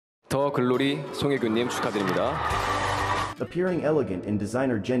더 글로리 송혜교님 축하드립니다. Appearing elegant in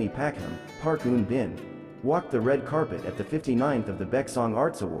designer Jenny Pakham, Park Eun-bin walked the red carpet at the 59th of the Baeksang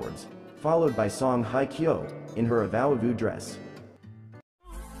Arts Awards, followed by Song Hye Kyo in her Avow dress.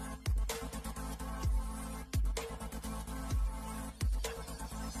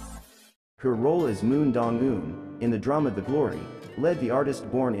 Her role as Moon Dong-eun in the drama The Glory led the artist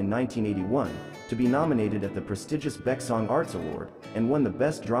born in 1981 to be nominated at the prestigious Baeksang Arts Award and won the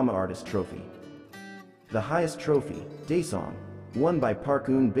Best Drama Artist trophy. The highest trophy, Daesang, won by Park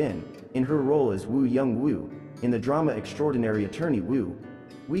Eun-bin in her role as Woo Young-woo in the drama Extraordinary Attorney Woo.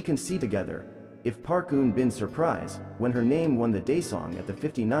 We can see together if Park Eun-bin's surprise when her name won the Daesang at the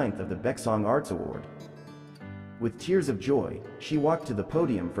 59th of the Baeksang Arts Award. With tears of joy, she walked to the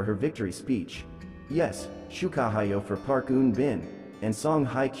podium for her victory speech. Yes, 축하해요 for Park Eun-bin and Song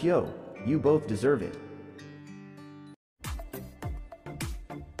Hye Kyo, you both deserve it.